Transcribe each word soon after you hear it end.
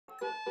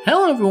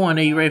Hello everyone,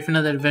 are you ready for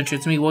another adventure?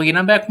 It's me, Woogie, and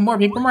I'm back for more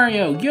Paper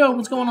Mario! Yo,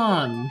 what's going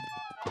on?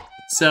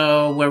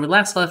 So, where we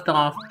last left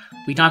off,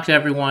 we talked to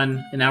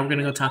everyone, and now we're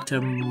gonna go talk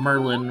to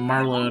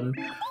Marlon.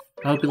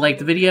 I hope you liked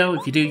the video.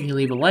 If you do, you can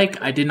leave a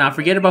like. I did not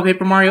forget about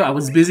Paper Mario, I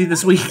was busy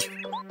this week.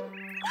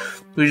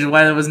 Which is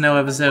why there was no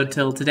episode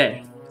till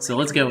today. So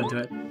let's go into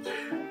it.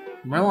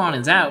 Merlon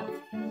is out.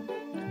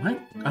 What?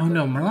 Oh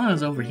no, Merlon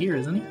is over here,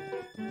 isn't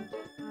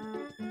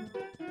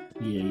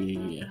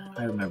he? Yeah.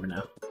 I remember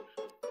now.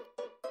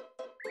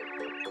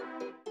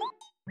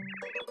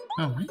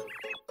 Oh, what?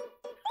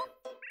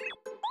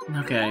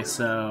 Okay,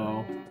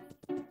 so...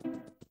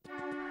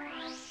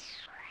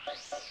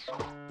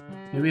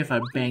 maybe if I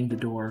bang the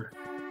door.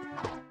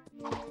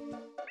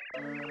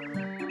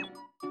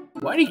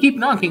 Why do you keep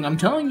knocking? I'm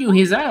telling you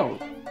he's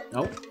out!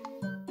 Oh.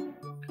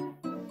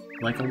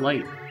 Like a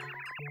light.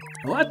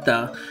 What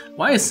the?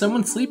 Why is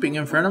someone sleeping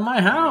in front of my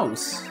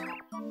house?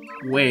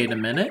 Wait a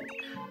minute.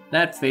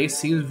 That face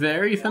seems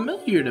very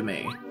familiar to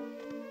me.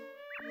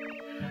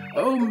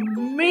 Oh,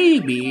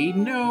 maybe.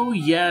 No,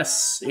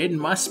 yes, it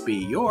must be.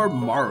 You're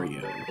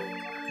Mario.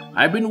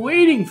 I've been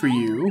waiting for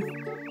you.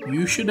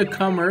 You should have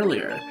come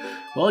earlier.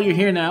 Well, you're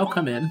here now.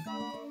 Come in.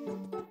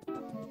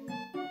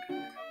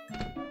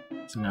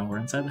 So now we're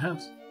inside the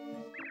house.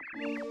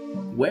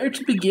 Where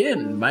to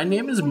begin? My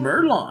name is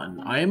Merlon.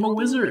 I am a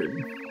wizard.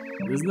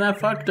 Isn't that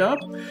fucked up?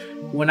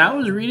 When I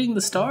was reading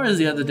the stars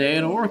the other day,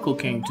 an oracle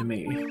came to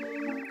me.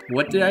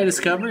 What did I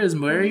discover is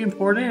very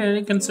important and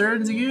it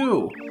concerns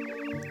you.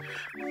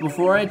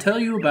 Before I tell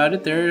you about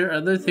it, there are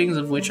other things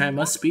of which I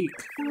must speak.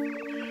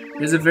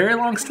 It is a very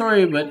long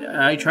story, but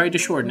I tried to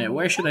shorten it.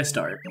 Where should I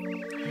start?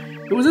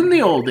 It was in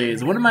the old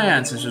days. One of my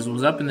ancestors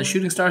was up in the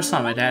Shooting Star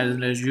Summit,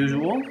 as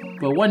usual.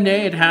 But one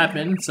day it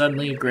happened.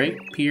 Suddenly a great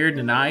appeared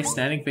and I,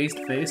 standing face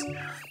to face.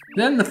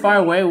 Then the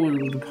faraway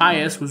with the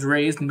pious was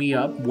raised me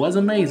up. Was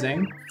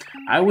amazing.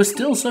 I was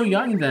still so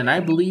young then.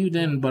 I believed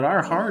in, but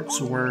our hearts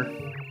were...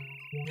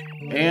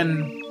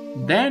 And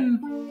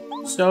then...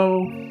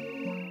 So...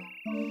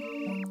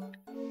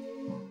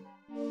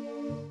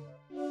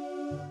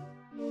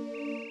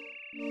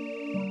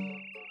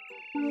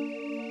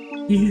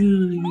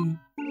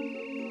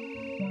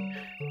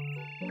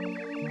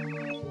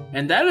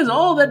 And that is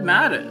all that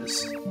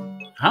matters.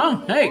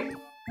 Huh? Hey!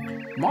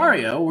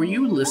 Mario, were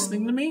you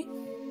listening to me?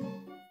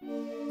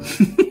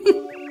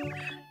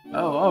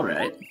 Oh,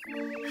 alright.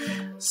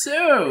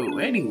 So,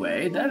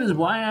 anyway, that is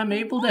why I'm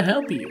able to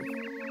help you.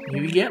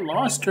 If you get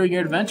lost during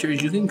your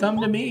adventures, you can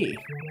come to me.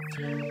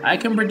 I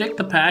can predict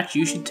the path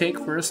you should take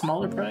for a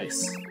smaller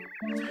price.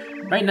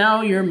 Right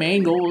now, your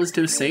main goal is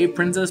to save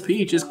Princess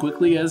Peach as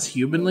quickly as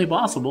humanly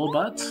possible,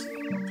 but...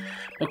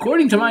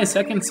 according to my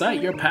second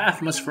sight, your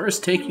path must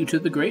first take you to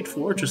the great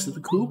fortress of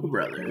the Koopa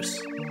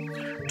Brothers.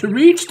 To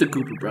reach the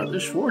Koopa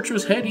Brothers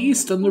fortress, head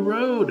east on the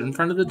road in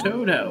front of the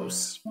Toad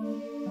House.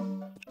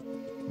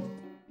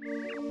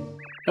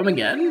 Come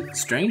again?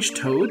 Strange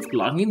toads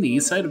blocking the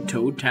east side of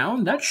Toad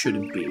Town? That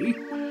shouldn't be.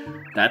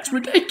 That's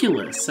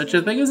ridiculous. Such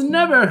a thing is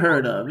never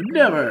heard of.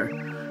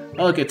 Never.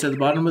 I'll get to the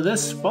bottom of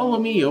this. Follow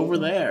me over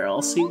there.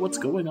 I'll see what's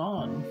going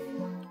on.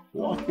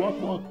 Walk, walk,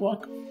 walk,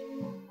 walk.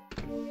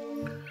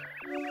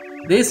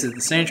 This is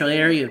the central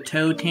area of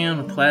Toad Town,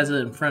 a plaza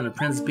in front of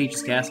Princess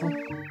Peach's castle.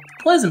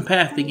 A pleasant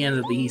path begins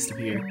at the east of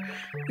here.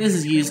 This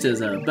is used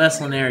as a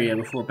bustling area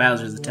before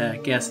Bowser's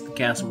attack. Guests at the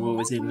castle were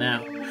always in and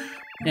out.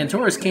 And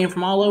tourists came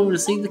from all over to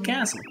see the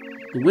castle.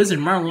 The wizard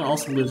Merlin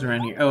also lives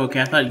around here. Oh,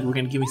 okay, I thought you were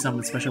going to give me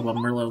something special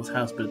about Merlot's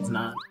house, but it's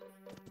not.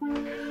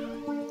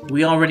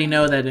 We already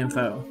know that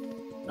info.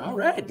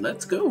 Alright,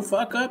 let's go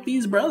fuck up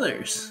these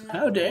brothers.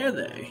 How dare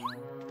they?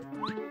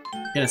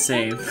 Gonna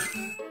save.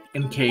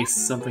 In case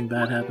something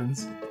bad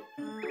happens.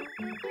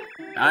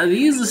 Are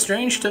these the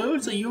strange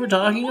toads that you were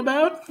talking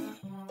about?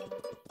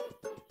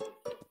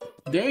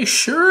 They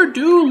sure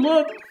do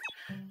look...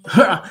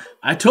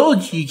 I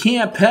told you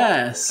can't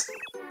pass.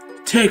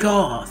 Take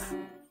off.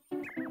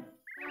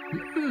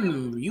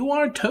 You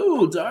aren't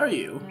toads, are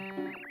you?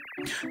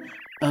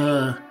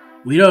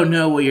 We don't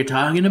know what you're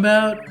talking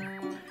about?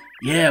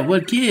 Yeah,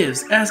 what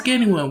gives? Ask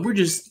anyone, we're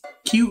just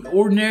cute,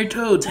 ordinary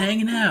toads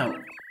hanging out.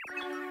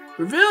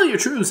 Reveal your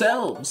true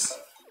selves.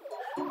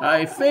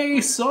 I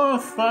face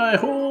off, I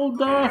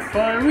hold off,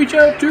 I reach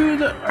out to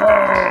the...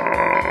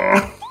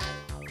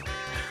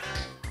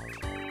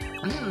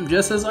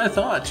 just as I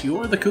thought,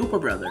 you're the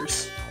Koopa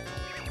Brothers.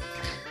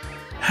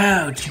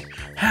 How'd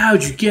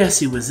you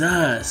guess it was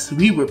us?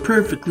 We were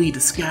perfectly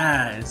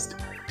disguised.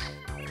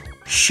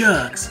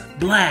 Shucks,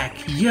 black,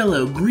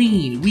 yellow,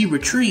 green, we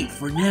retreat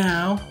for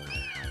now.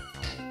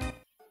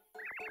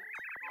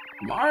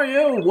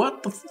 Mario,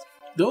 what the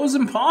those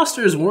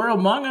imposters were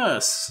among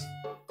us.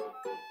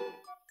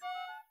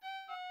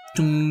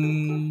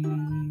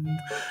 None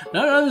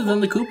other than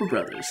the Koopa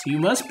Brothers. You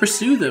must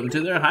pursue them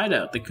to their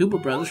hideout, the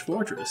Koopa Brothers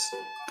Fortress.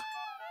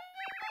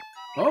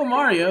 Oh,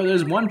 Mario,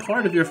 there's one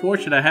part of your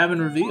fortune I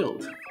haven't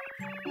revealed.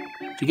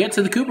 To get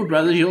to the Koopa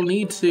Brothers, you'll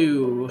need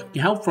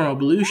help from a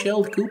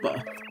blue-shelled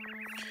Koopa.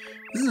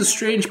 This is a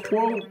strange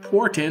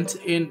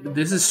portent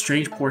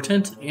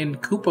in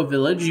Koopa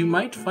Village. You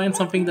might find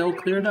something that will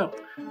clear it up.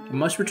 You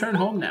must return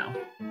home now.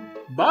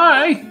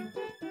 Bye!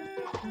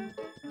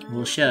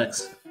 Well,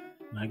 shucks.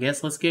 I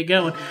guess let's get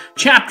going.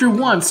 Chapter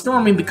 1,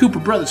 Storming the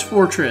Koopa Brothers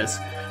Fortress.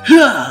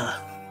 Yeah!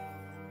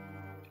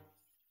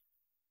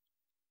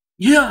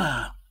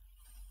 Yeah!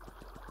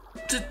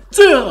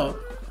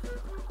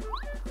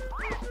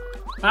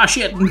 Ah,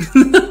 shit!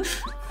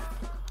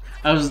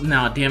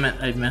 Nah, damn it,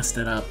 I messed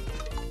it up.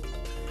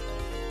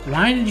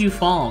 Why did you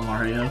fall,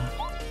 Mario?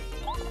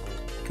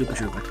 Koopa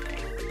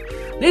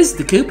Troopa. This is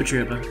the Koopa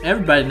Troopa.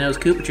 Everybody knows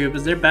Koopa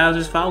Troopas, they're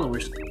Bowser's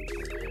followers.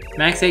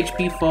 Max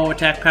HP full,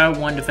 attack power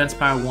 1, defense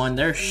power 1,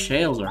 their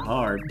shells are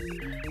hard.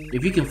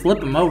 If you can flip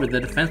them over, the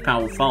defense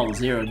power will fall to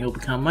 0 and it'll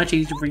become much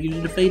easier for you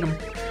to defeat them.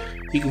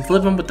 You can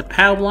flip them with the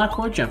power block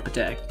or jump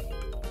attack.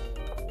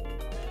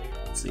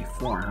 Let's see,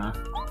 4, huh?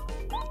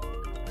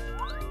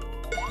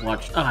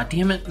 Watch. Ah,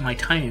 damn it, my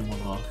timing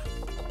went off.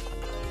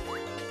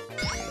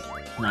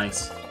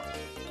 Nice.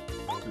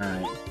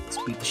 Alright, let's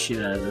beat the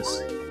shit out of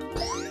this.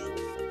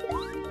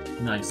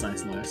 Nice,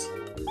 nice, nice.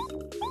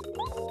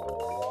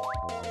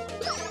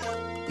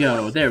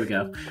 Go, there we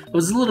go. I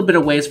was a little bit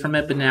of ways from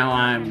it, but now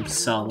I'm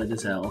solid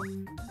as hell.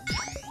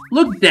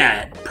 Look at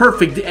that!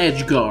 Perfect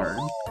edge guard.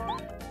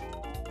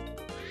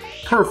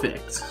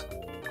 Perfect.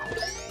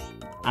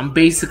 I'm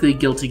basically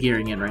Guilty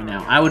Gearing it right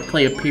now. I would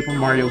play a Paper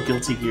Mario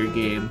Guilty Gear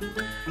game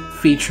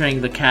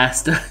featuring the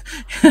cast of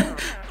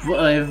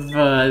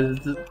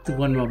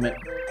one moment.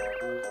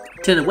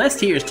 To the west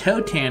here is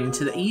Toad Town, and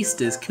to the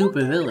east is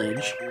Koopa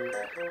Village.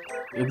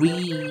 If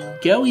we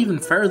go even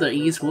further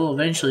east, we'll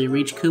eventually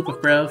reach Koopa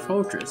Brothers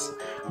Fortress.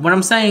 What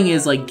I'm saying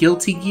is like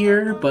Guilty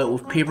Gear, but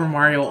with Paper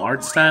Mario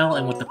art style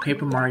and with the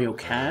Paper Mario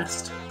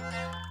cast.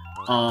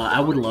 I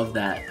would love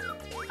that.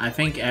 I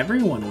think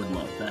everyone would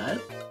love that.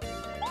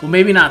 Well,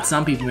 maybe not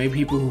some people, maybe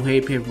people who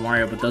hate Paper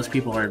Mario, but those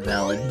people are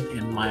valid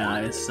in my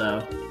eyes,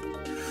 so...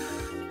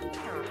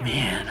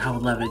 Man, I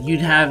would love it.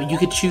 You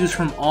could choose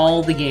from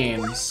all the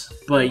games,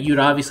 but you'd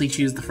obviously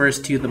choose the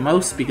first 2 the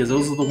most because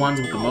those are the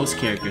ones with the most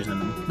characters in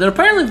them. Though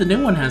apparently the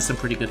new one has some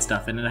pretty good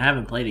stuff in it. I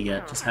haven't played it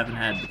yet, just haven't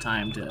had the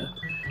time to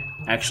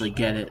actually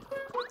get it.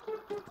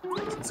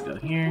 So let's go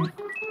here.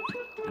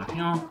 Go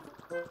here.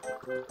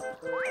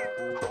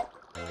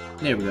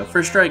 There we go,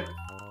 first strike.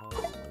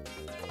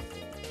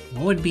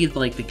 What would be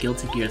like the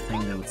Guilty Gear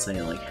thing that would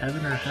say, like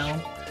heaven or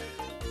hell?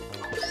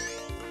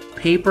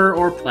 Paper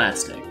or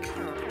plastic?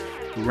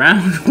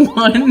 Round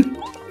 1?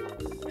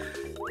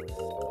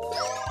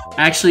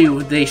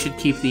 Actually, they should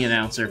keep the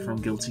announcer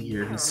from Guilty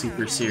Gear who's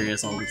super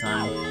serious all the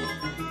time.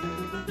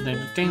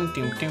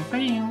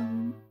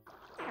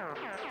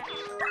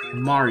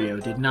 Mario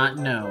did not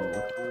know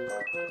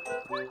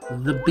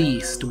the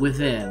beast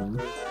within.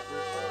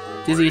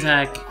 Dizzy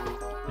attack.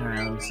 Alright,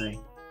 let me see.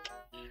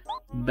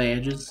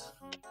 Badges.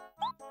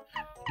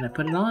 Can I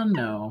put it on?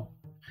 No.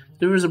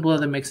 There is a blow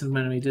that makes an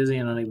enemy dizzy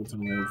and unable to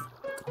move.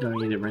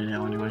 Don't need it right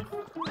now anyway.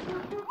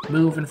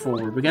 Moving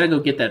forward. We gotta go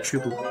get that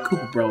triple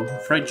Koopa Bro.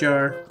 Fright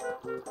Jar.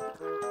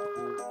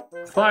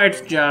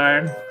 Fart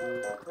Jar.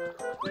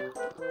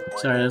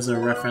 Sorry, that's a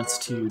reference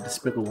to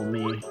Despicable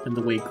Me and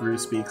the way Gru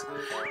speaks.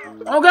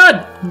 Oh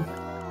god!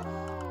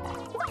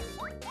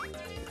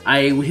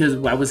 I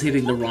was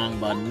hitting the wrong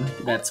button.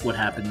 That's what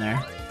happened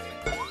there.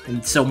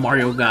 And so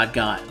Mario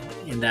got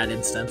in that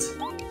instance.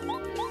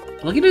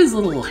 Look at his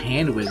little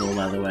hand wiggle,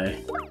 by the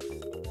way.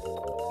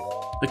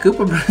 The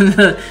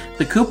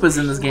Koopas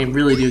in this game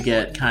really do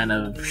get kind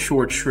of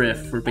short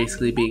shrift for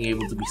basically being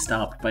able to be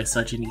stopped by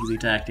such an easy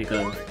tactic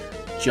of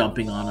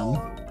jumping on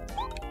them.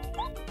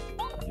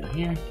 Go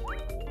here.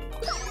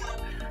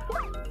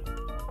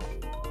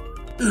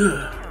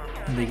 Ugh.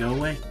 And they go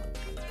away.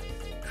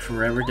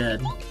 Forever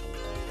dead.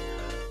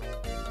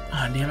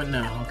 Ah, oh, damn it,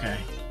 no. Okay.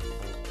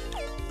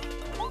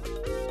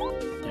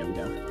 There we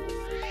go.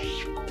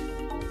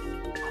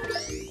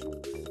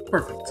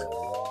 Perfect.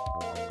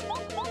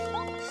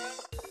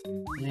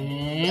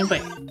 And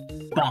bang.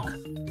 Bonk.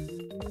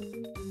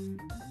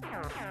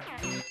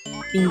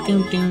 Ding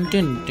ding ding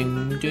ding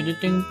ding ding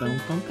ding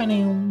boom boom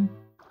boom.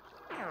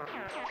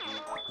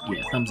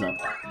 Yeah, thumbs up.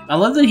 I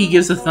love that he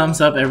gives a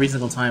thumbs up every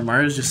single time.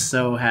 Mario's just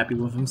so happy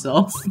with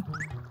himself.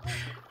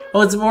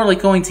 Oh, it's more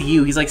like going to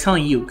you. He's like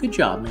telling you, good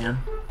job, man.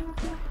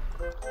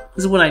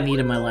 This is what I need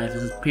in my life,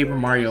 is Paper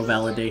Mario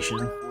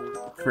validation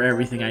for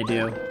everything I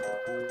do.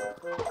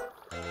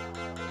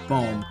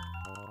 Boom.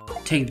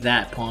 Take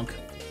that, punk.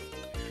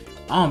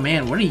 Oh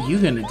man, what are you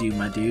gonna do,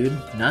 my dude?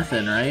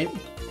 Nothing, right?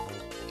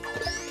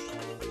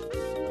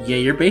 Yeah,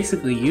 you're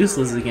basically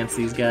useless against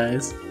these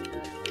guys.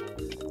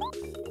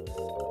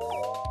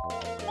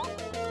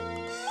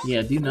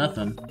 Yeah, do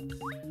nothing.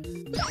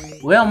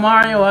 Well,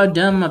 Mario, I've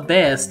done my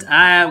best.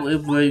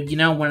 You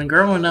know, when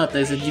growing up,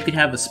 they said you could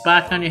have a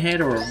spike on your head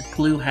or a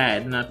blue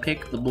hat, and I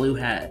picked the blue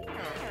hat.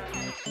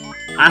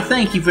 I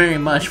thank you very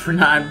much for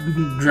not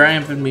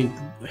driving me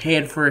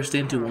head first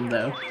into him,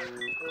 though.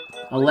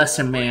 A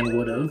lesser man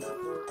would've.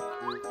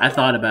 I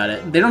thought about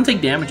it. They don't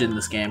take damage in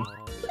this game,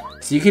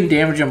 so you can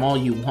damage them all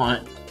you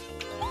want.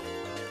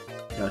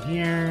 Go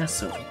here,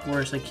 so of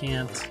course I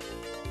can't.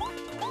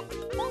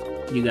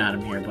 You got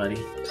him here,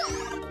 buddy.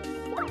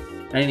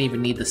 I didn't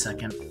even need the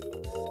second.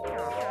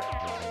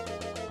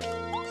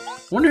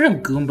 I wonder how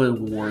Goomba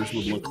Wars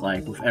would look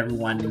like with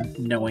everyone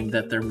knowing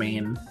that their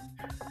main...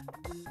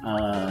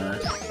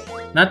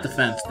 not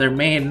defense, their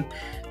main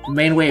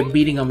way of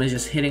beating them is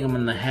just hitting them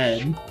in the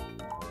head.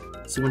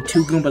 So when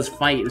two Goombas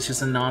fight, it's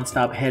just a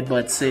non-stop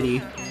headbutt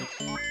city.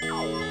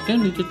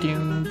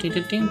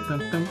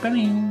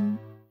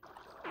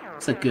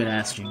 It's a good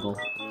ass jingle.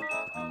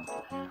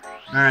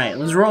 Alright,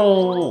 let's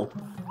roll!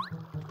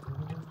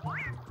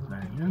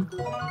 There you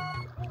go.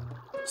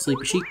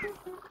 Sleepy sheep.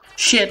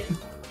 Shit!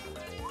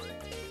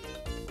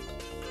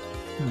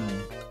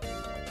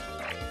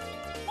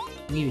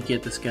 I need to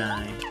get this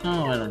guy.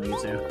 Oh, I don't need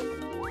to.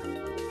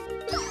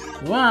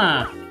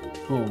 Wah!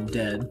 Boom,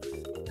 dead.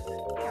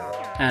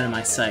 Out of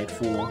my sight,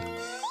 fool.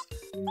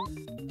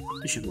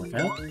 This should work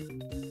out.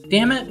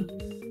 Damn it!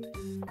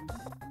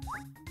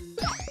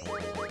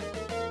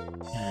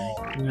 Okay,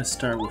 I'm gonna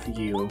start with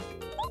you.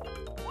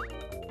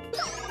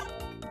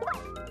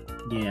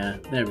 Yeah,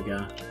 there we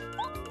go.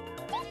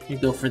 You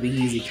go for the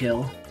easy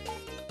kill.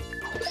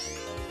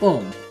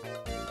 Boom.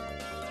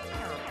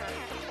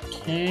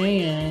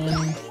 Okay,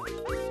 and...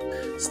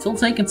 still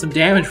taking some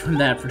damage from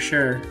that, for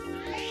sure.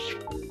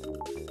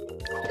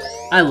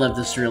 I love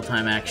this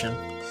real-time action.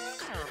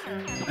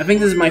 I think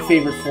this is my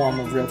favorite form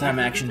of real-time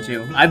action,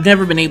 too. I've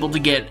never been able to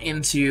get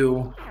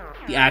into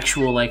the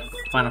actual, like,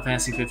 Final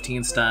Fantasy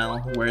 15 style,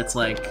 where it's,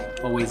 like,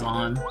 always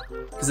on.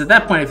 Because at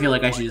that point, I feel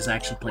like I should just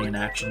actually play an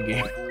action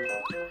game.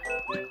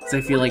 Because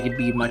I feel like it'd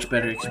be a much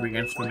better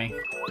experience for me.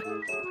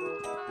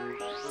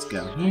 Let's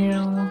go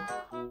here.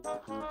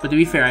 But to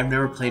be fair, I've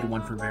never played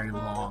one for very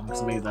long,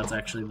 so maybe that's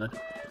actually the...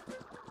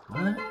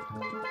 What?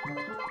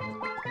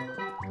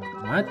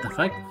 What the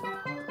fuck?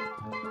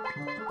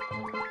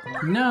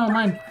 No,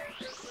 mine.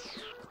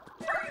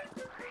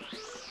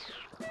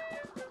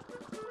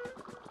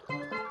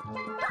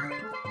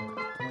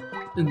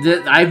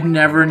 I've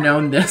never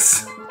known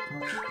this.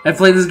 I've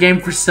played this game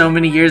for so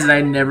many years and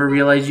I never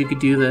realized you could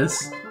do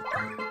this.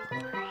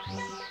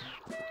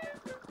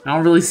 I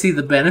don't really see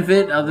the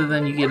benefit other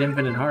than you get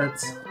infinite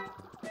hearts.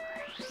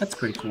 That's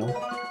pretty cool.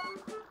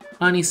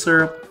 Honey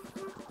syrup.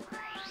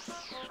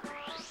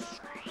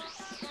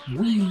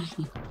 Whee!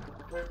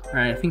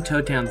 Alright, I think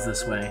Toad Town's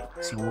this way.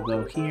 So we'll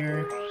go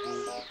here.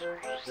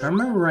 If I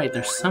remember right,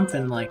 there's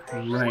something like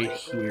right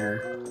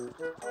here.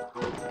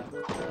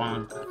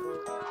 Bonk.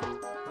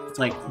 It's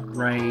like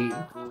right...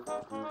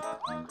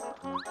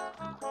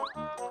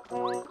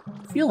 I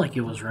feel like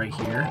it was right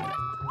here.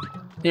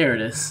 There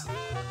it is.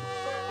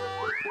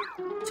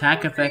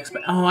 Attack effects...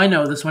 Oh, I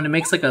know this one. It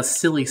makes like a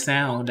silly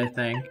sound, I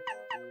think.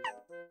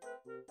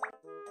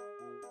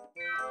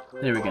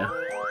 There we go.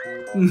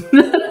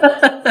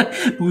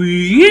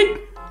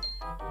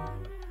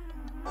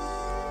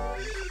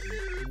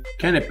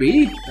 Can it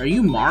be? Are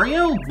you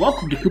Mario?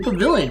 Welcome to Koopa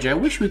Village. I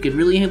wish we could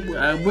really...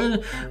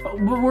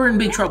 we're in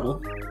big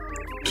trouble.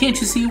 Can't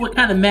you see what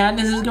kind of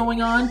madness is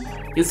going on?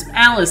 It's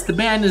Alice, the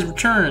Madness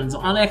Returns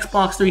on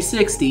Xbox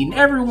 360, and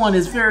everyone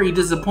is very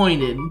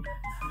disappointed.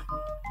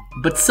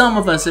 But some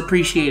of us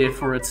appreciate it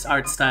for its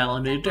art style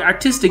and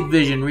artistic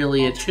vision,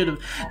 really. It should have...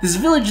 This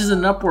village is in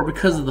an uproar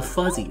because of the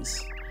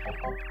fuzzies.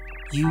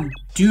 You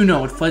do know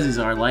what fuzzies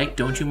are like,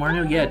 don't you,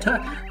 Mario? Yeah,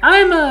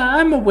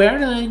 I'm aware,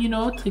 you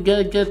know, to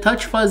get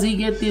touch fuzzy,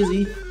 get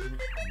dizzy.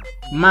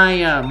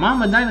 My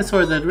mama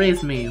dinosaur that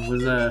raised me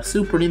was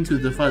super into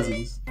the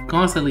fuzzies,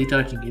 constantly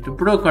touching it. It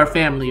broke our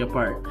family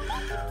apart.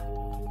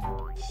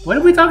 What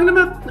are we talking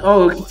about?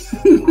 Oh,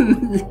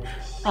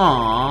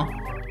 aww.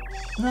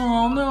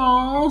 Oh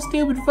no,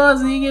 stupid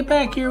fuzzy, get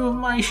back here with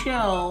my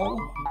shell.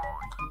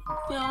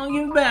 No,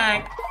 give it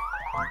back.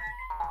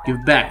 Give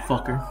it back,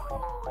 fucker.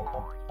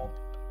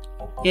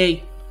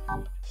 Yay.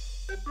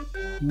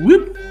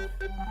 Whoop!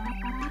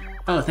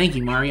 Oh, thank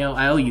you, Mario.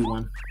 I owe you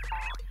one.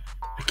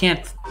 I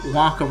can't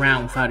walk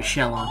around without a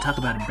shell on. Talk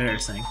about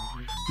embarrassing.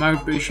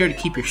 Mario, be sure to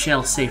keep your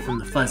shell safe from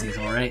the fuzzies,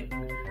 alright?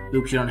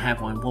 Oops, you don't have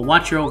one. Well,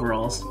 watch your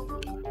overalls.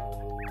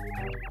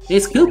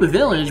 It's Koopa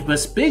Village,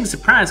 but big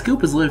surprise,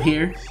 Koopas live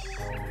here.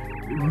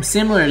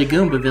 Similar to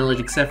Goomba Village,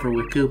 except for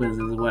with Koopas,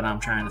 is what I'm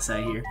trying to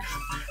say here.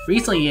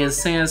 Recently, he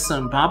has sent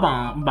some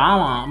bombs?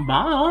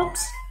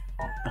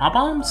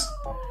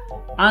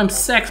 I'm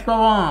Sex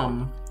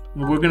Bomb.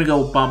 We're gonna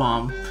go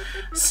Bomb.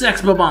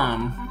 Sex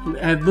Bomb.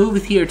 Have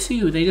moved here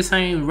too. They just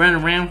ain't run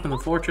around from the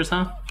fortress,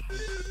 huh?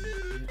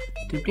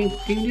 The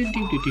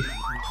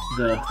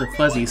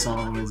fuzzy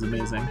song is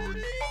amazing.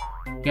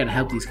 You gotta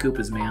help these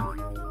Koopas, man.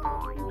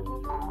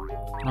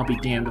 I'll be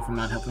damned if I'm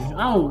not helping you.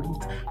 Oh,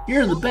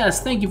 you're the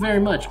best. Thank you very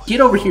much. Get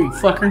over here, you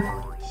fucker.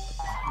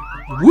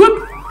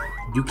 Whoop!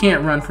 You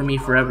can't run from me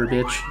forever,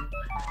 bitch.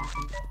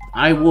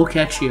 I will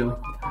catch you.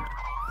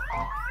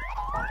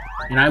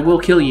 And I will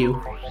kill you.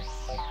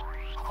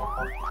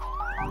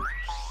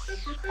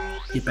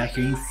 Get back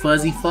here, you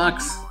fuzzy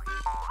fucks.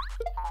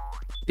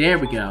 There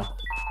we go.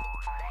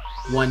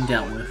 One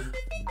dealt with.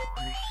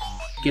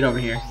 Get over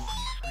here.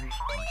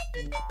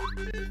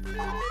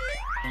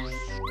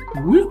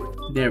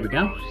 Whoop. There we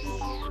go.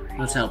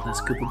 Let's help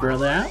this Koopa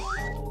brother out.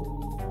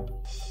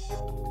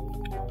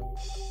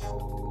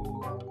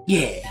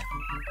 Yeah.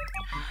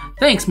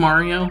 Thanks,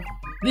 Mario.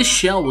 This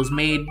shell was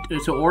made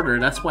to order,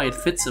 that's why it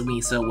fits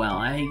me so well.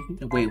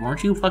 Wait,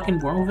 weren't you fucking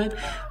born with it?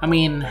 I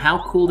mean,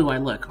 how cool do I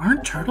look?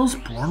 Aren't turtles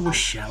born with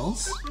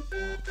shells?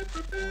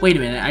 Wait a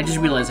minute, I just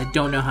realized I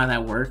don't know how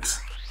that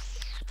works.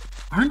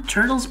 Aren't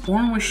turtles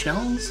born with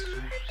shells?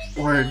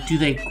 Or do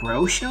they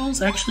grow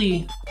shells?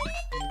 Actually,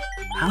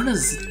 how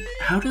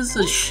does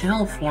a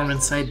shell form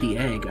inside the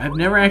egg? I've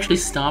never actually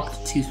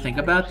stopped to think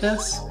about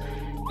this.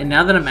 And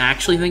now that I'm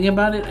actually thinking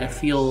about it, I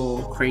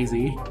feel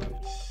crazy.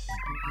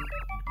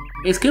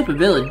 It's Koopa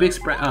Village, big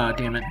surprise. Oh,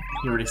 damn it.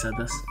 You already said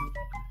this.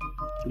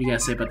 What do you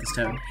guys say about this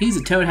toad? He's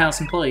a Toad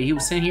House employee. He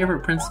was sent here for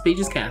Princess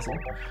Peach's castle.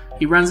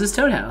 He runs this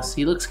Toad House.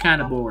 He looks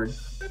kind of bored.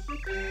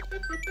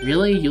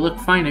 Really? You look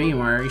fine to me,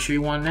 Mario. Are you sure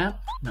you want a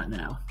nap? Not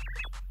now.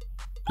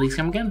 Please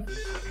come again?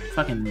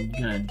 Fucking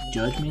gonna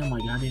judge me on my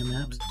goddamn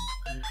naps?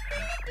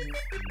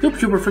 Koopa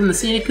Trooper from the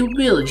scenic Koopa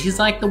Village. He's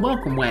like the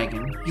welcome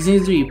wagon. He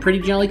seems to be a pretty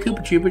jolly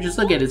Koopa Trooper. Just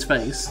look at his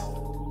face.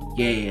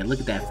 Yeah, look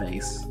at that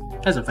face.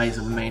 That's the face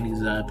of a man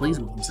who's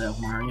pleased with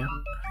himself, Mario.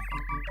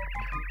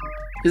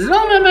 Is it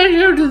all my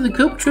measure that the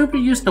Koopa Trooper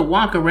used to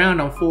walk around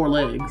on 4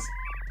 legs?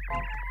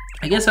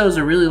 I guess that was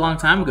a really long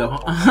time ago.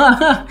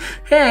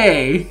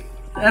 Hey!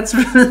 That's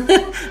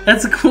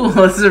that's cool.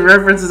 That's a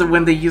reference to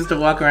when they used to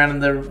walk around in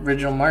the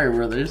original Mario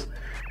Brothers.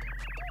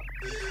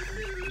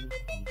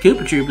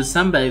 Koopa Troopers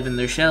sunbathe in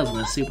their shells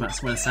when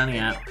it's sunny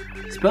out.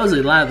 Supposedly,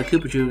 a lot of the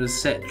Koopa Troopers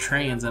set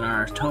trends and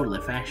are totally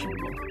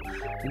fashionable.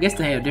 I guess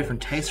they have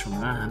different tastes from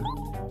mine.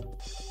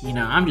 You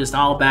know, I'm just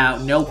all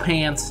about no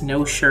pants,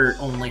 no shirt,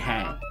 only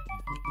hat.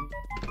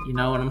 You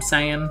know what I'm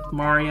saying,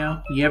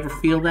 Mario? You ever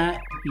feel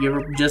that? You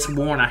ever just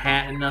worn a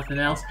hat and nothing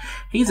else?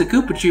 He's a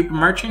Koopa Trooper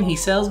merchant. He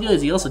sells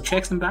goods. He also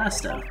checks and buys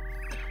stuff.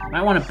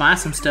 Might want to buy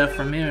some stuff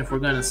from him if we're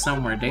going to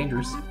somewhere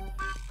dangerous.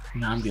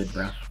 No, I'm good,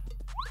 bro.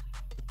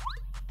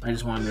 I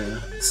just wanted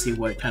to see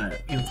what kind of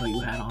info you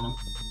had on him.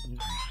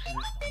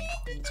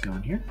 Let's go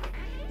in here.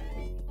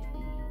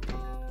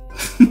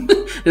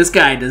 This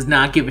guy does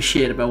not give a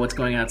shit about what's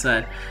going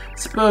outside.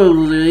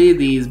 Supposedly,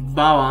 these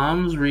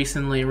bombs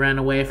recently ran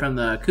away from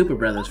the Koopa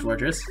Brothers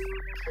fortress.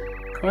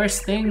 Of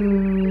course,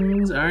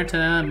 things aren't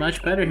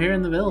much better here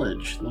in the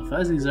village. The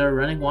Fuzzies are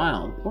running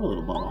wild. Poor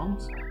little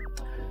bombs.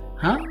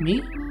 Huh?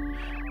 Me?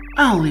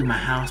 I'll leave my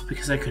house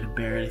because I couldn't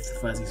bear it if the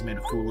Fuzzies made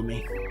a fool of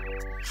me.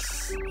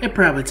 I'd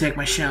probably take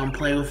my shell and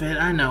play with it.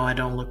 I know I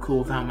don't look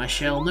cool without my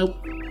shell.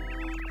 Nope.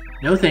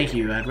 No thank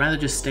you. I'd rather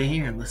just stay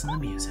here and listen to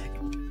music.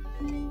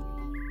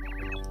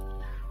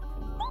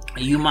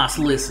 You must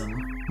listen.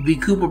 The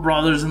Koopa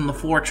Brothers in the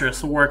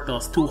fortress worked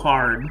us too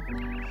hard.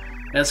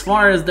 As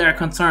far as they're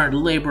concerned,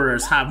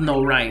 laborers have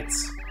no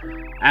rights.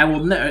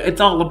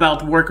 It's all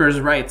about workers'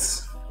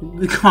 rights.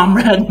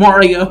 Comrade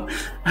Mario,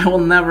 I will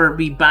never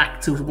be back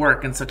to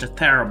work in such a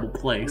terrible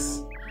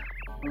place.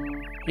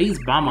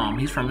 He's Bob-Omb.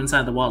 He's from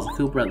inside the walls of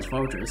Koopa Brothers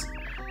fortress.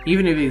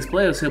 Even if he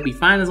explodes, he'll be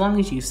fine as long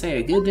as you stay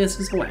a good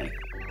distance away.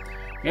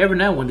 You never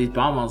know when these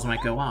bombs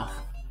might go off.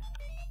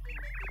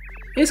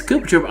 This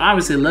Koopa Trooper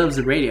obviously loves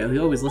the radio. He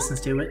always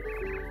listens to it.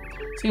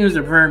 Seems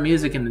to prefer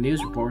music in the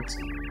news reports.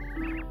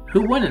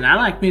 Who wouldn't? I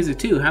like music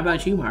too. How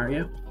about you,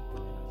 Mario?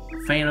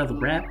 Fan of the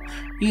rap?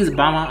 He's a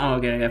bomb. Oh,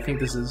 okay, I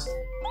think this is...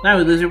 Now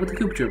we lizard with the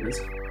Koopa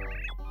Troopers.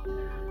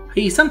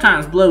 He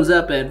sometimes blows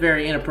up at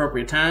very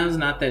inappropriate times.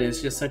 Not that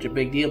it's just such a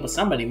big deal, but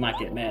somebody might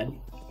get mad.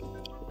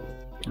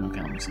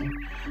 Okay, let me see.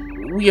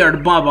 We are the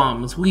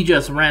Bob-Ombs. We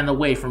just ran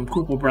away from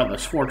Koopa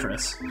Brothers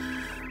fortress.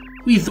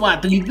 We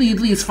thought that we'd at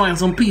least find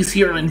some peace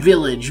here in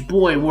village.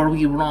 Boy, were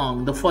we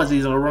wrong. The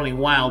Fuzzies are running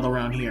wild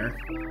around here.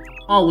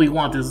 All we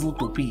want is a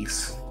little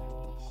peace.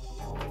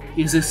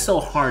 Is it so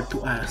hard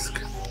to ask?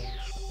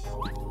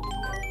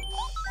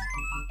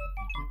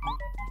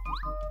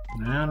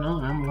 I don't know.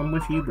 I'm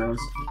with you, bros.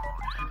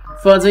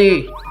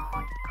 Fuzzy!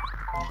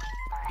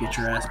 Get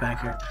your ass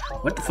back here.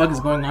 What the fuck is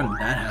going on in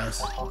that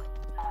house?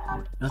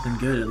 Nothing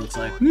good, it looks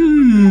like.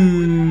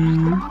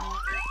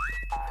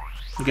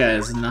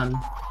 Guys, none.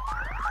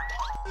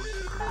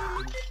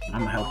 I'm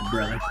gonna help you,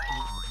 brother.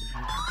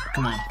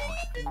 Come on.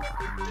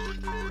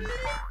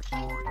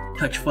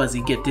 Touch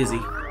Fuzzy, get dizzy.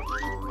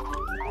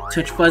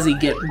 Touch Fuzzy,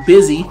 get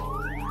busy.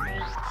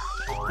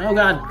 Oh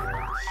god.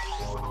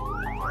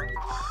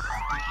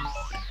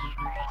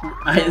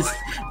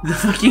 The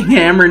fucking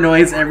hammer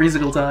noise every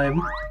single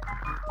time.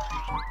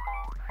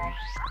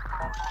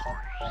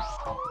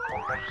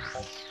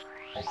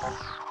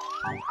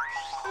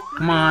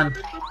 Come on.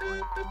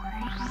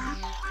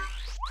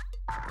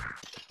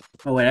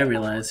 Oh wait, I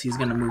realize he's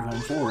gonna move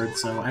on forward,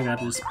 so I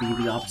gotta just be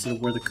the opposite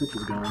of where the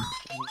Koopa's going.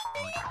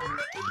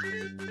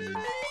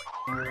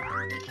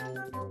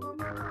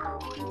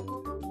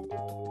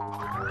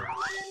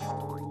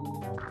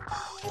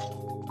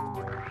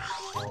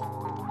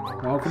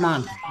 Oh, come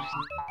on.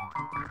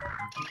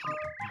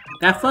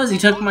 That Fuzzy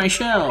took my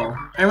shell.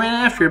 I ran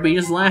after it, but he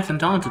just laughed and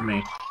taunted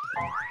me.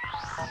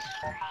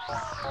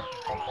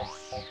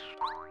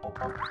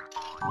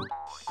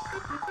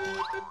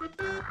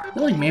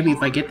 feel like maybe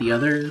if I get the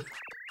other...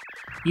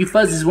 You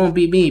fuzzies won't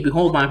beat me,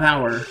 behold my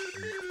power.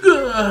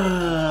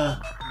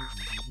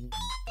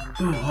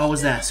 Ooh, what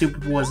was that?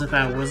 Super was the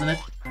power, wasn't it?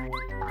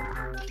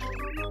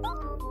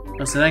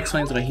 Oh, so that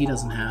explains what he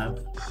doesn't have.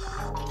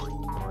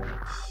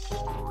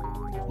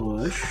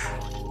 Push.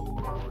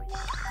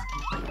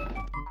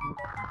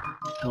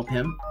 Help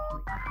him.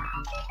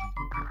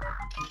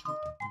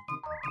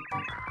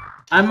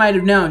 I might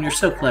have known, you're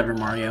so clever,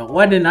 Mario.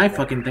 Why didn't I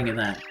fucking think of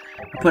that?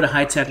 I put a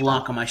high-tech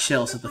lock on my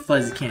shell so the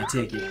fuzzy can't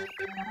take it.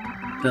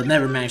 They'll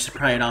never manage to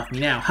pry it off me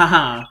now.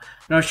 Haha!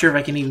 Not sure if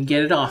I can even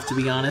get it off, to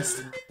be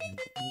honest.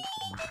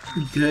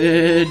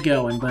 Good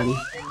going, buddy.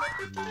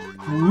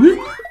 Whoop.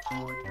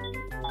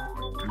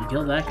 I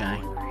killed that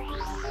guy.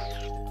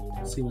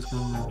 Let's see what's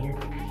going on here.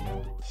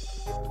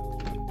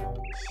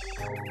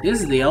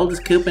 This is the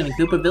oldest Koopa in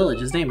Koopa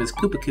Village. His name is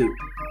Koopa Koop.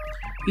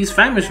 He's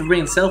famous for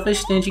being selfish,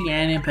 stingy,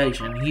 and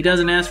impatient. He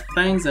doesn't ask for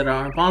things that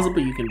are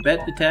impossible. You can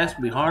bet the task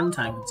will be hard and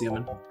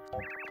time-consuming.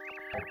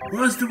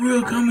 What's the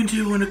world coming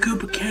to when a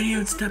Koopa can't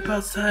even step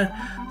outside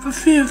for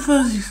fear of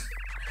fuzzies?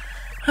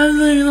 I've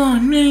lived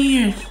along many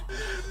years.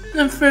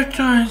 The first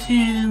time I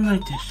see anything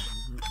like this.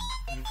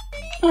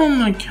 Oh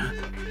my god.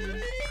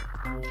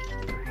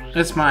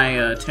 That's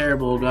my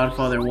terrible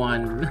Godfather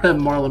 1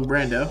 Marlon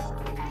Brando.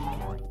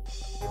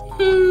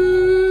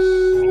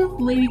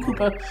 Lady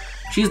Koopa.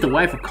 She's the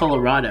wife of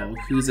Colorado,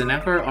 who's an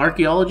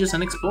archaeologist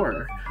and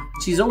explorer.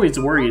 She's always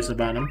worried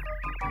about him.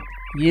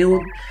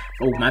 Oh,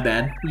 my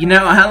bad. You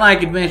know, I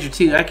like adventure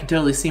too. I can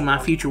totally see my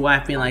future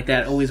wife being like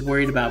that, always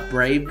worried about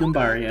brave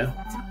Goombario.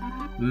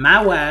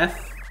 My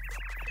wife.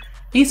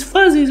 These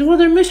fuzzies, will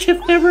their mischief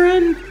never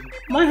end?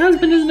 My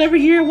husband is never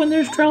here when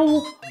there's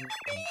trouble.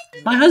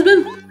 My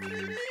husband?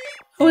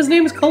 Oh, his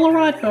name is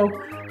Colorado.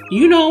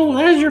 You know,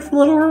 as your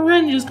little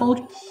revenge has told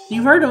you.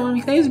 You've heard of him.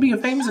 He claims to be a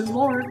famous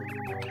explorer.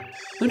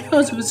 Who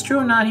knows if it's true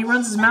or not? He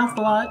runs his mouth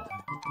a lot.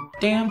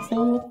 Damn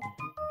fool.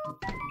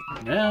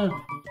 Yeah.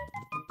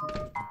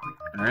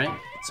 Alright.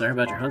 Sorry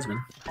about your husband.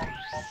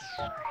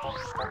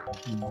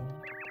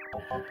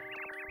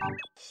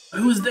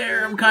 Who's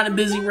there? I'm kind of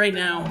busy right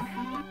now.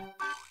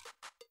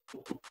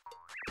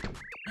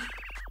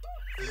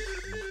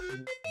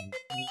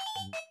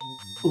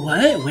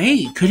 What?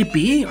 Wait, could it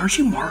be? Aren't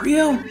you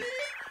Mario?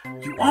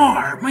 You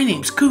are! My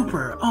name's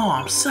Cooper. Oh,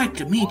 I'm psyched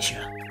to meet you.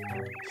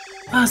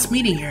 Us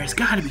meeting here has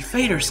got to be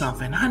fate or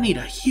something. I need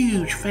a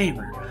huge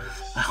favor.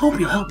 I hope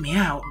you'll help me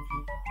out.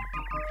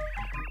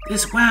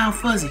 This wild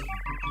fuzzy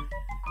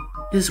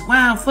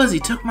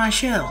took my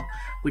shell,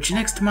 which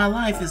next to my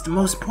life is the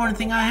most important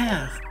thing I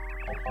have.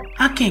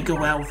 I can't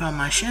go out without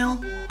my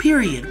shell.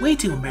 Period. Way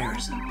too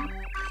embarrassing.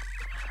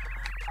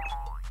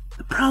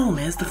 The problem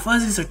is the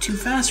fuzzies are too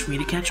fast for me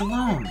to catch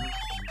alone.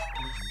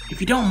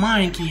 If you don't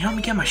mind, can you help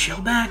me get my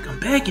shell back? I'm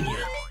begging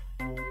you.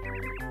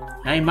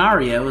 Hey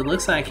Mario, it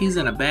looks like he's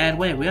in a bad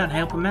way. We gotta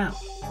help him out.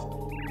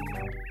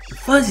 The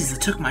fuzzies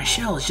that took my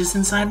shell is just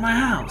inside my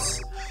house.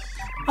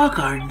 I'll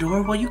guard the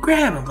door while you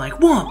grab him like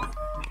Wump.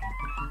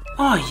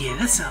 Oh yeah,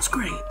 that sounds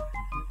great.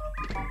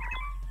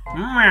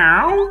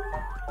 Meow.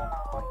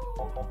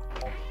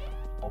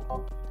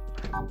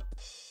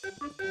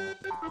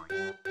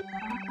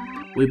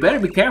 We better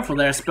be careful.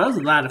 There are supposed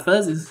to be a lot of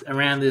fuzzies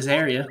around this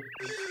area.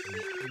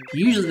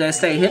 Usually they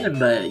stay hidden,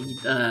 but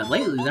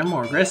lately they're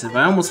more aggressive.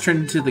 I almost turned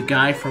into the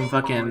guy from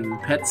fucking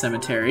Pet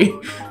Cemetery.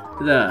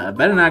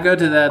 Better not go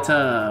to that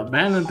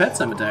abandoned pet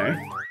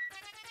cemetery.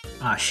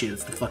 Ah shit,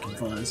 it's the fucking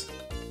fuzz.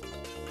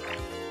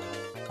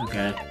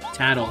 Okay,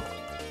 Tattle.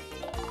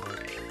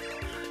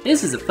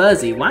 This is a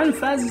fuzzy. Why do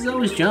fuzzies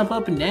always jump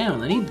up and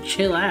down? They need to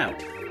chill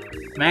out.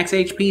 Max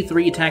HP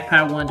 3, attack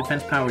power 1,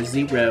 defense power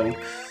 0.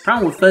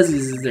 Problem with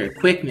fuzzies is their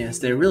quickness.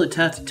 They're really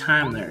tough to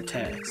time their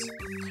attacks.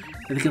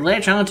 If they can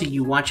latch onto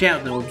you, watch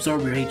out, they'll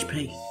absorb your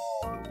HP.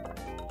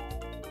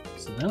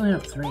 So they only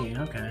have 3,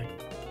 okay.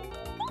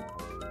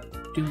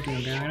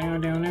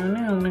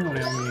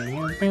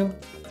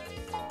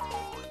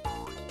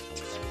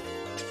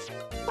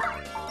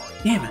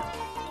 Damn it.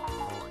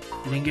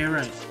 I didn't get it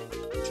right.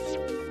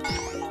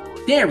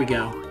 There we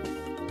go.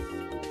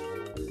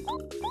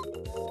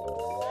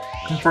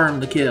 Confirm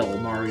the kill,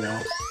 Mario.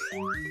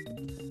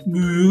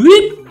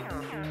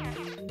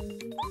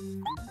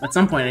 At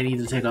some point I need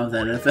to take off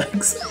that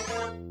FX.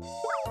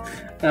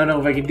 I don't know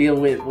if I can deal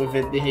with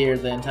it here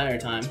the entire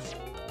time.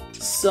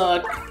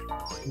 Suck.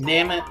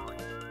 Damn it.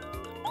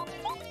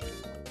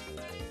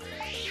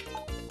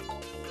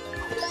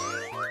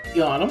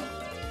 Got him.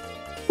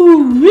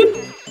 Whoop.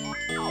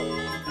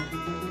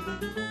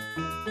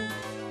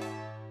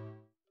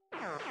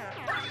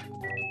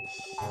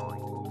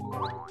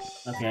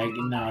 Okay,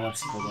 no,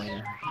 that's for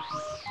later.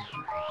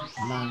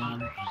 Come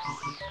on.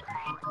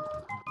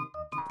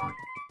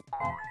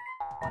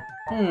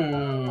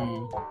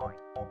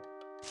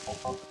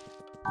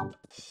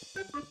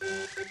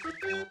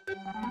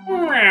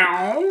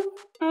 Meow.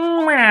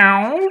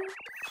 Meow.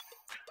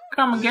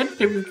 Come and get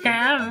it if you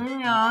can.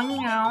 Meow,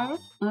 meow.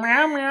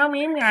 Meow, meow,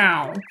 meow,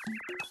 meow.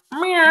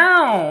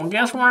 Meow.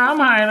 Guess where I'm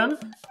hiding?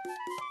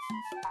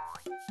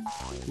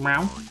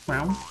 Meow,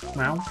 meow,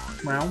 meow,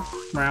 meow,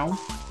 meow,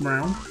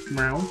 meow,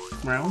 meow,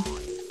 meow,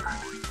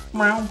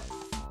 meow.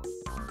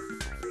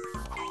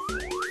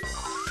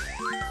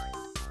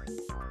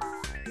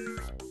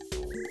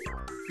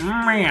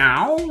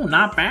 Meow,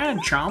 not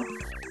bad, chump.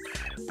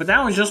 But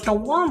that was just a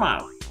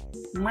warm-up.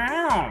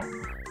 Meow.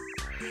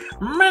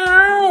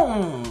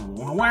 Meow.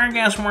 Well,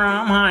 guess where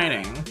I'm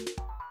hiding.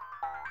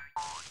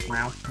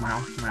 Meow,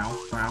 meow, meow,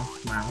 meow,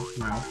 meow, meow,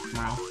 meow,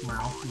 meow,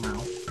 meow,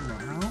 meow.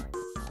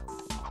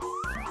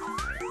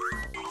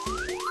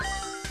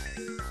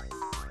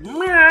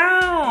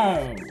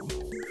 Meow.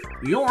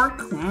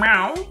 York,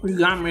 meow. You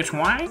got me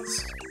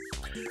twice?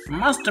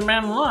 Must have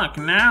been luck.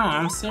 Now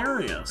I'm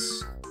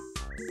serious.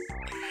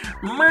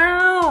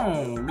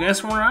 Meow!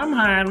 Guess where I'm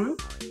hiding?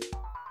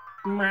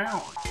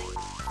 Meow.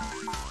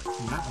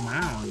 Meow,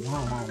 meow,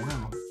 wow,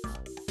 wow.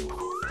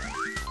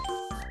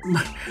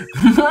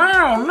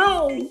 Meow,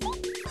 no!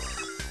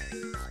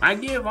 I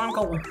give,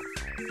 Uncle.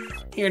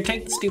 Here,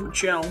 take the stupid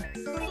shell.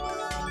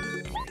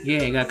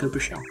 Yeah, you got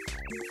Cooper's shell.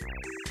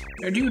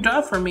 You're too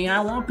tough for me. I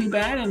won't be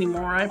bad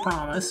anymore, I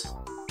promise.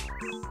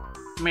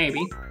 Maybe.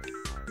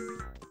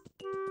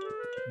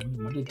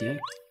 What a dick.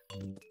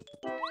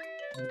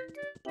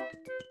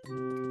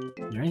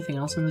 Is there anything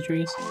else in the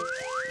trees?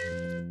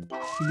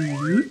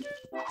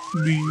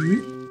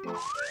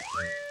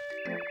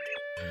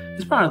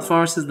 This part of the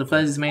forest is the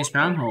Fuzzies' main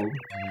stronghold.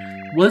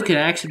 Wood could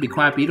actually be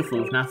quite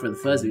beautiful if not for the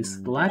Fuzzies,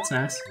 but that's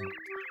nice.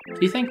 Do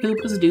you think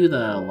Koopas do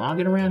the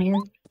logging around here?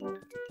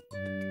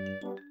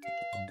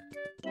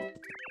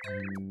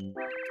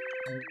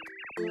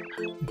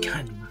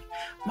 God,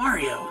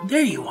 Mario,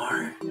 there you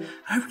are.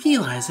 I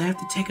realize I have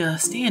to take a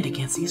stand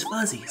against these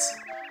Fuzzies.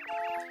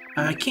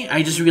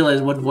 I just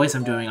realized what voice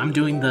I'm doing. I'm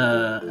doing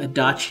the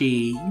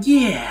Adachi,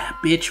 yeah,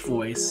 bitch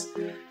voice.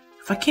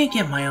 If I can't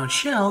get my own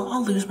shell,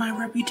 I'll lose my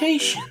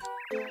reputation.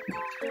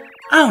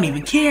 I don't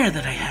even care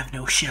that I have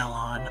no shell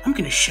on. I'm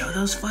gonna show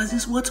those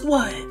Fuzzies what's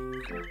what.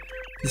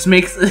 This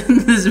makes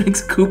this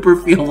makes Cooper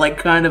feel like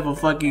kind of a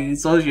fucking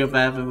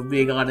sociopath, if I'm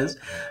being honest.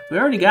 We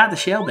already got the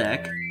shell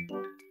back.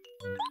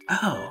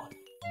 Oh.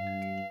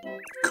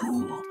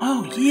 Cool.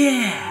 Oh,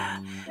 yeah.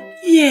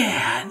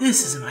 Yeah,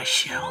 this is my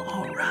shell.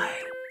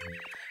 Alright.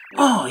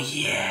 Oh,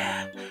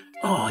 yeah.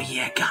 Oh,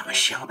 yeah, got my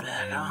shell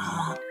back.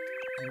 Uh-huh.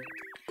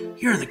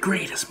 You're the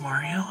greatest,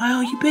 Mario. I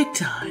owe you big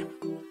time.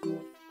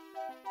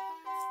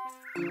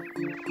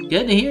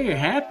 Good to hear you're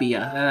happy.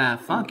 I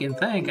fucking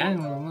think. I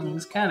don't know, it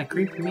was kind of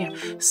creeping me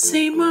out.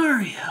 Say,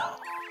 Mario,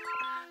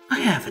 I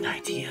have an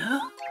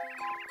idea.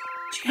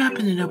 Do you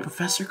happen to know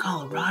Professor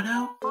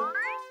Colorado?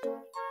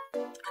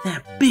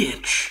 That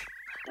bitch.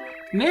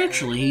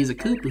 Naturally, he's a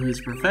Koopa who's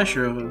a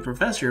professor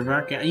of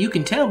archaeology. You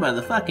can tell by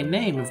the fucking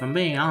name, if I'm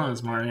being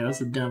honest, Mario.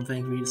 That's a dumb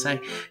thing for you to say.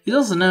 He's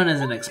also known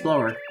as an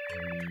explorer.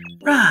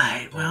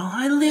 Right, well,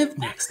 I live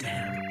next to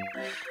him.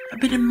 I've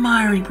been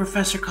admiring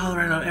Professor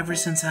Colorado ever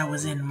since I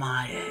was in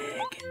my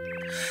egg.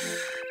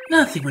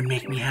 Nothing would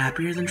make me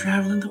happier than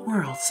traveling the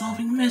world,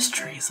 solving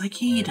mysteries like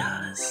he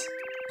does.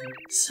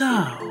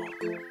 So,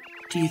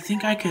 do you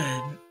think I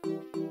could?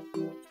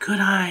 Could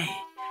I?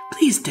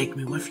 Please take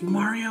me with you,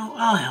 Mario.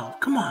 I'll help.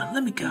 Come on,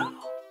 let me go.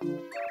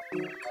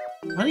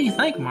 What do you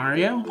think,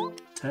 Mario?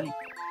 Take.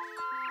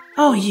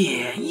 Oh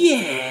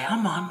yeah,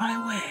 I'm on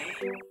my way.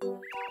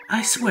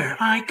 I swear,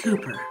 I,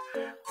 Cooper,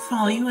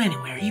 follow you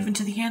anywhere, even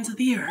to the ends of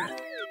the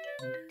earth.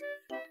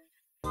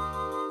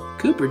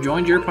 Cooper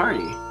joined your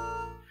party.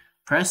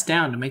 Press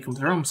down to make him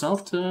throw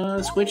himself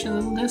to switch in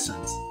the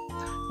distance.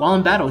 While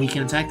in battle, he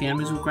can attack the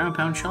enemies with ground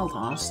pound shell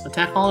toss.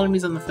 Attack all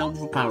enemies on the field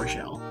with a power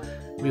shell.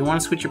 If you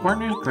want to switch your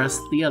partners, press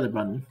the other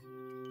button.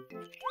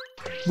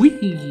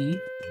 Whee!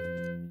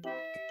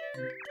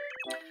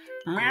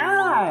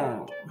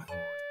 Meow!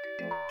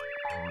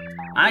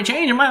 I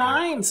changed my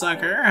mind,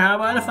 sucker. How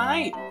about a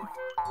fight?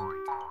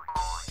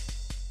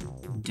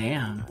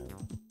 Damn.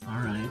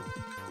 Alright.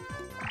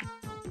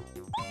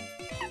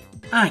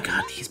 I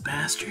got these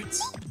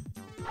bastards.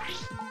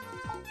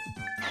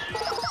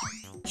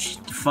 She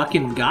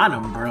fucking got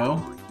him,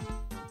 bro.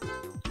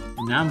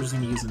 And now I'm just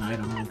gonna use an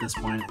item at this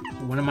point.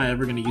 When am I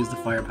ever gonna use the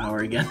firepower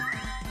again?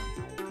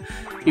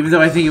 Even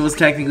though I think it was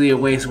technically a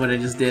waste what I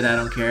just did, I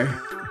don't care.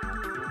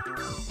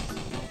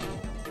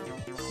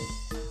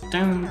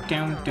 Down,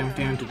 down, down,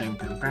 down, down,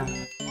 down,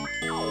 down.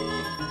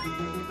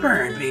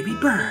 Burn, baby,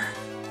 burn.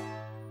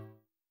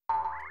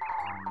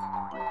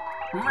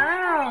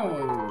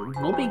 Wow,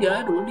 we'll be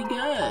good, we'll be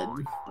good.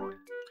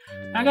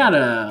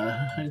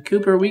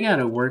 Cooper, we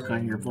gotta work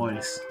on your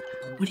voice.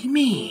 What do you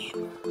mean?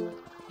 You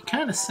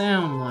kinda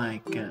sound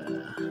like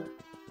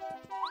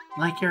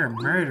you're a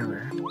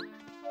murderer.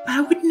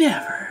 I would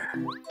never.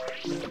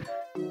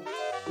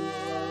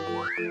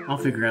 I'll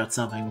figure out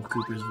something with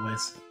Cooper's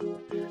voice.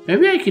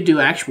 Maybe I could do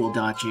actual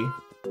Dachi.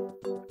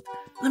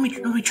 Let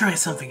me try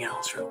something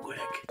else real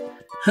quick.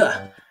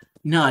 Huh.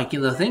 No,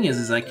 the thing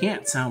is I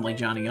can't sound like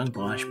Johnny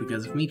Youngbosh,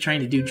 because me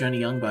trying to do Johnny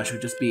Youngbosh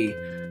would just be,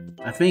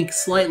 I think,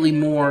 slightly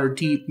more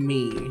deep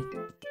me.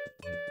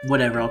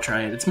 Whatever, I'll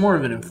try it. It's more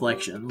of an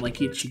inflection, like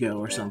Ichigo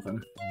or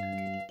something.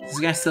 This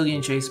guy still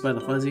getting chased by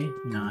the fuzzy?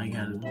 No, you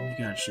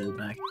gotta shit it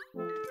back.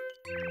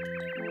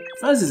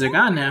 Fuzzies are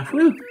gone now.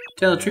 Whew.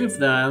 Tell the truth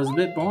though, I was a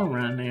bit bored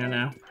around here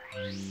now.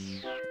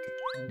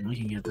 We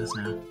can get this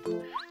now.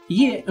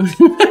 Yeah!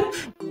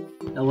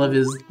 I love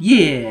his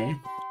yeah!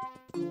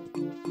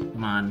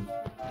 Come on.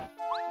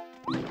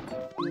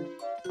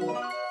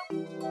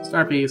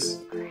 Star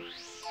piece.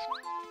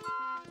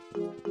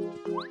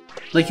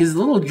 Like, his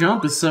little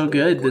jump is so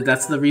good that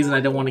that's the reason I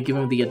don't want to give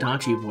him the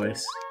Itachi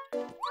voice.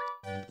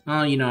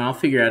 Oh, you know, I'll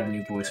figure out a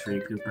new voice for you,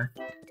 Cooper.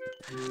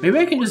 Maybe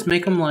I can just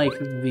make him like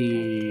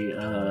the,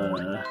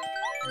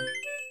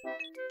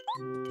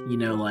 you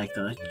know, like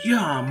the,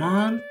 yeah,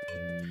 man.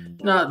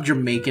 Not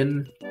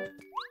Jamaican.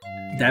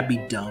 That'd be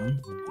dumb.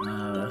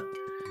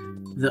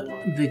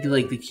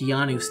 Like the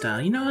Keanu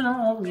style. You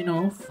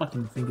know, I'll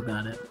fucking think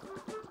about it.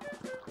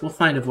 We'll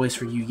find a voice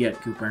for you yet,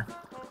 Cooper.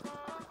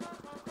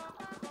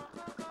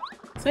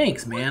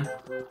 Thanks, man.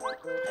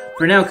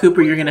 For now,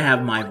 Cooper, you're gonna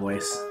have my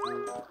voice.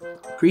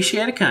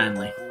 Appreciate it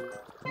kindly.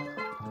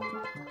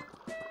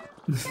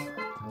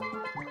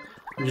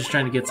 I'm just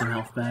trying to get some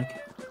health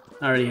back.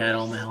 I already had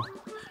all my health.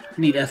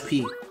 I need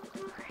FP.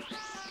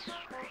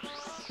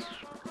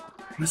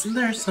 Isn't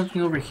there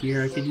something over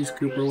here I could use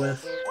Cooper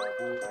with?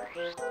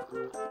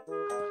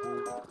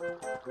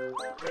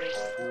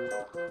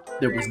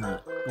 There was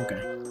not.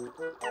 Okay.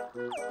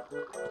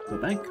 Go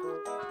back.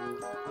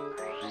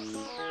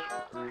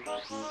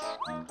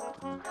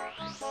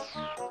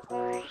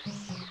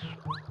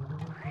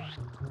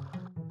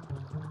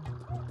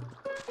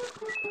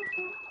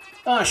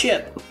 Oh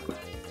shit!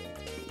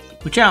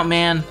 Watch out,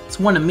 man. It's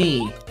one of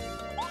me.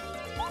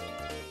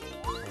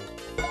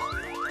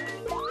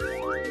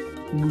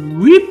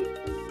 Whoop!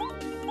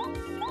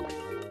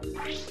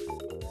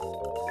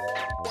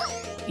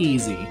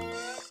 Easy.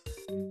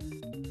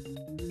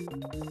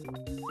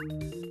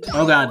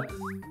 Oh god.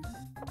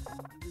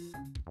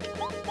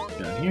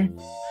 Down here.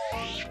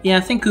 Yeah,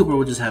 I think Cooper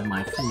will just have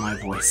my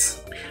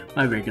voice.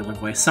 My regular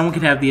voice. Someone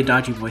could have the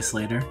Adachi voice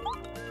later.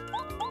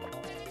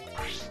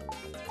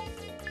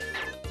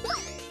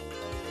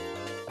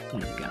 There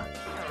we go.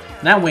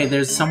 That way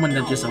there's someone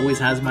that just always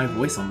has my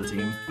voice on the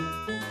team.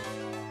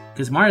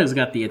 Because Mario's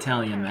got the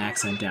Italian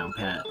accent down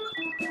pat.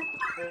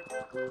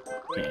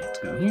 Okay, let's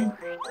go here.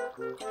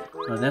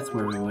 Oh, that's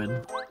where we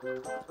would.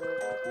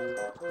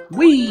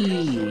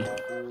 Whee!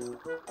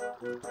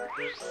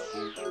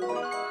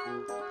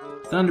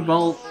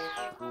 Thunderbolt.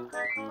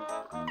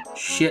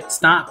 Shit,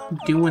 stop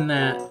doing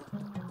that.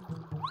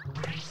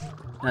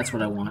 That's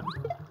what I want.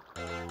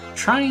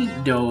 Try...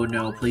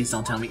 No, please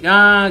don't tell me.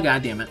 Ah,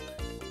 god damn it.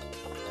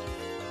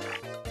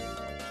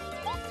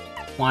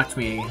 Watch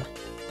me.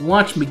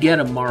 Watch me get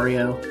him,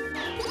 Mario.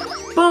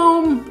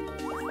 Boom!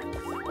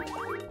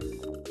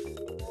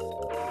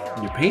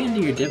 You're paying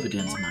to your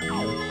dividends, my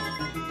man.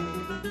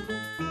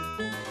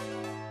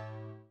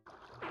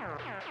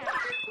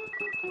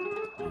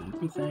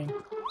 Everything.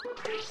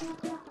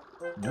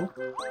 Nope.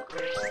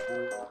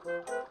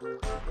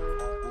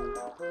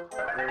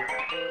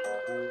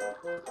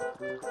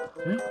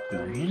 Go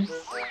here.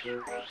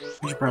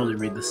 We should probably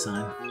read the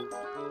sign.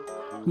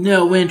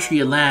 No entry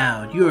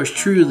allowed. Yours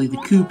truly, the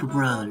Cooper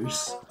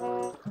Brothers.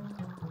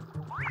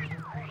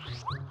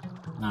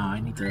 No, I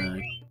need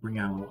to bring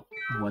out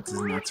what's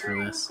his nuts for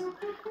this.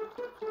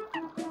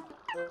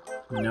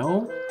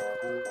 No.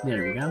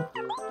 There we go.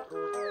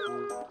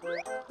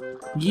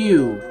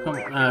 You! Come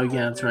on. Oh,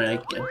 yeah, that's right.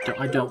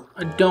 I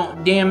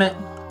don't, damn it!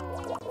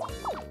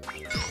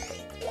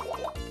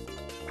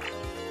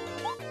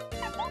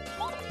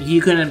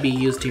 You couldn't be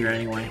used here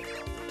anyway.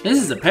 This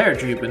is a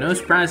paratrooper. No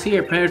surprise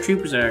here.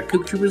 Paratroopers are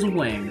Koopa Troopers with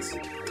wings.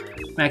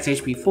 Max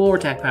HP 4,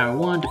 attack power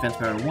 1, defense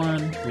power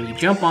 1. When you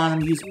jump on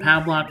them, use a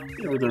power block,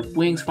 or their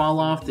wings fall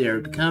off, they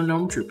become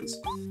normal troopers.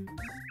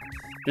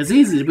 It's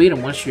easy to beat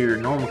them once you're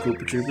normal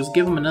Koopa Troopers.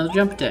 Give them another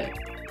jump attack.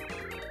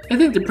 I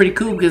think they're pretty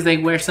cool because they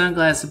wear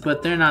sunglasses,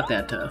 but they're not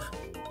that tough.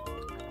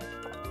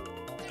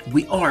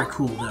 We are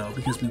cool though,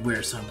 because we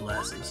wear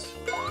sunglasses.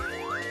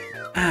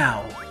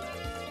 Ow.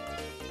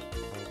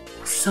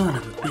 Son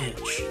of a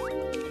bitch.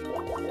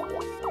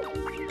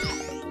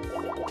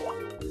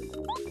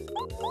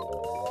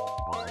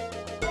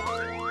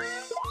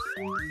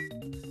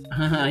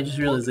 I just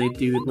realized they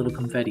do little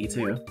confetti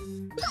too.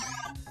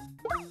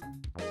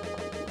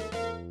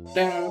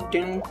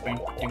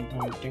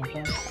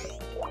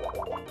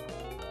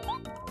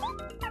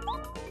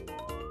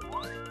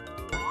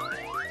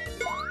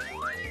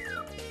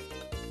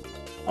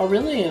 Oh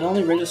really? It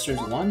only registers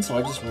one, so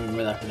I just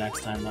remember that for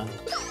next time then.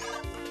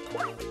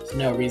 There's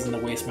no reason to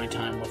waste my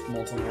time with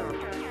multiple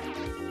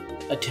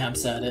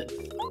attempts at it.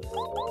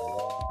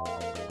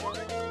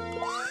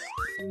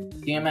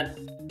 Damn it.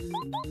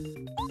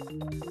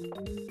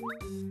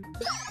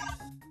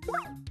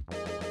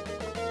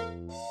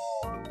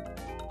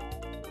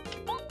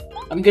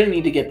 I'm gonna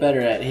need to get better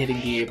at hitting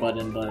the A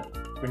button, but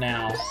for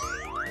now,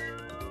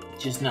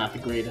 just not the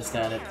greatest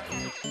at it.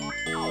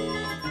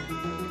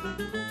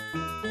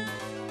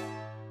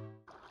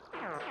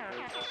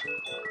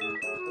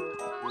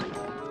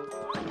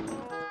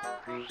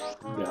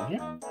 Go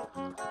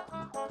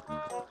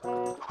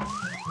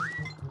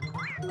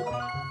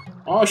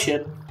Oh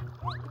shit.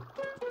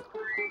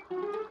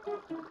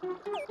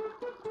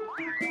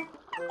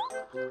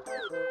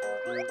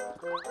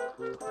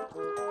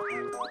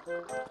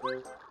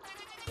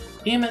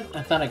 Damn it,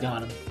 I thought I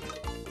got him.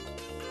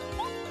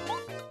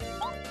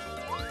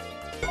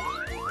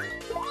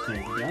 There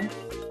we go.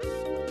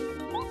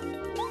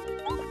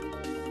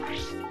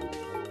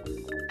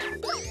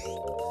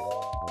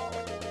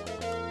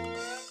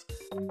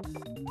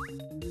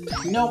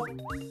 Nope.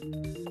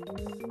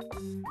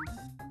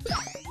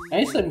 At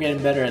least I'm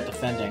getting better at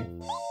defending.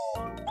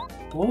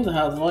 What the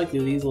hell likely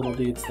these little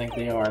dudes think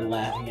they are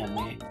laughing at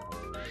me?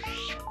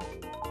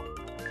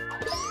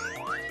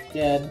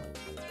 Dead.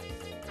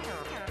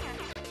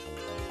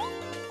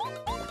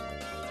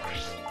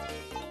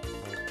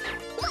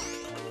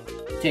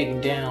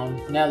 Taken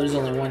down. Now there's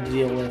only one to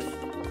deal with.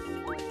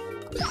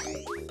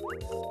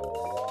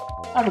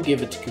 I'm gonna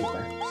give it to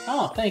Kooper.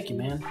 Oh, thank you,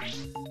 man.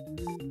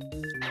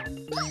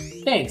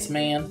 Thanks,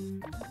 man.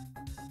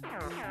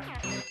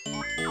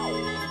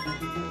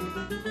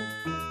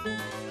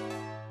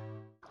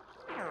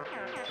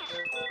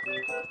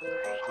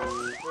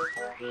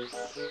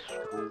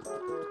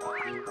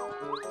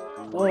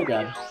 Oh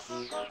god.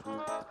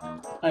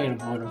 I can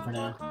avoid him for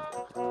now.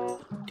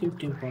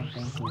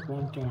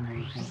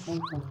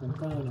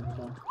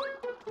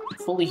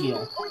 Fully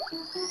heal.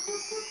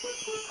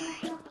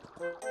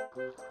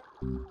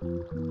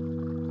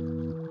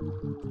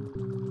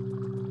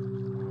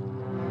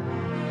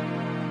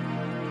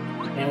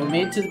 And we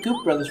made it to the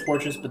Koopa Brothers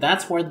Fortress, but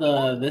that's where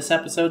this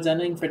episode's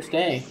ending for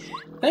today.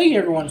 Thank you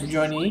everyone for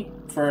joining me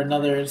for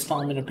another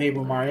installment of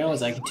Paper Mario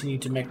as I continue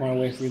to make my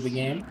way through the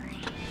game.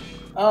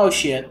 Oh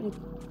shit.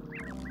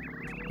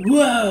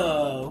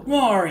 Whoa!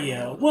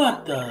 Mario,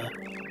 what the?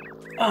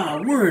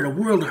 Oh, we're in a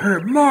world of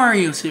hurt.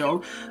 Mario's here.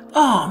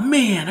 Oh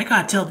man, I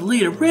gotta tell the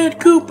leader, Red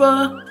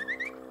Koopa!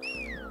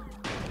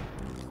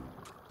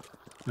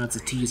 That's a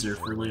teaser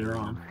for later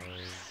on.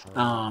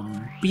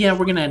 But yeah,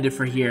 we're gonna end it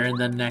for here, and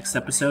then next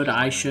episode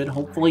I should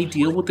hopefully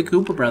deal with the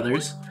Koopa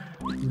Brothers.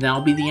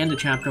 That'll be the end of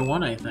Chapter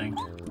 1, I think.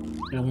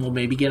 And we'll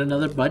maybe get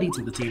another buddy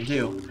to the team,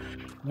 too.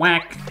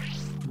 Whack!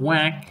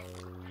 Whack!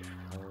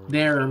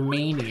 They're a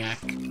maniac.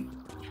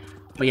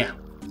 But yeah,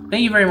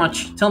 thank you very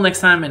much. Till next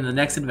time in the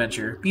next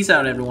adventure. Peace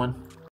out, everyone.